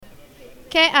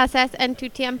¿Qué haces en tu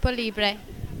tiempo libre?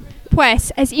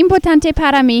 Pues es importante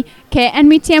para mí que en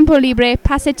mi tiempo libre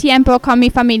pase tiempo con mi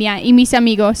familia y mis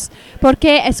amigos,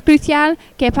 porque es crucial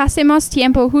que pasemos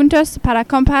tiempo juntos para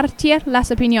compartir las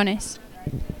opiniones.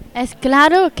 Es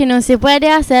claro que no se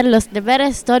puede hacer los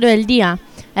deberes todo el día.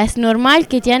 Es normal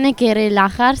que tiene que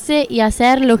relajarse y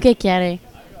hacer lo que quiere.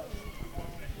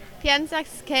 ¿Piensas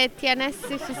que tienes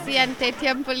suficiente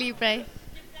tiempo libre?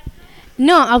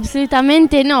 No,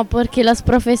 absolutamente no, porque los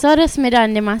profesores me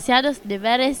dan demasiados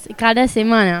deberes cada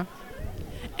semana.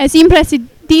 Es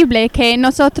imprescindible que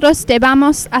nosotros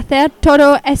debamos hacer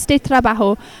todo este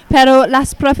trabajo, pero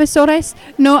los profesores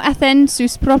no hacen su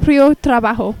propio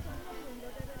trabajo.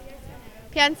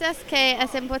 ¿Piensas que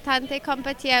es importante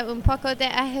compartir un poco de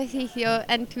ejercicio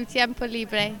en tu tiempo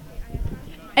libre?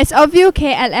 Es obvio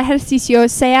que el ejercicio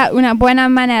sea una buena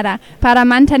manera para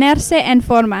mantenerse en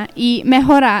forma y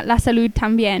mejorar la salud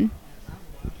también.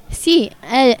 Sí,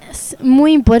 es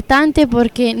muy importante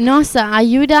porque nos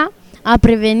ayuda a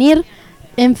prevenir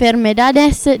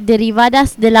enfermedades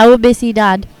derivadas de la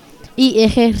obesidad y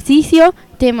ejercicio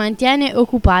te mantiene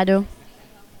ocupado.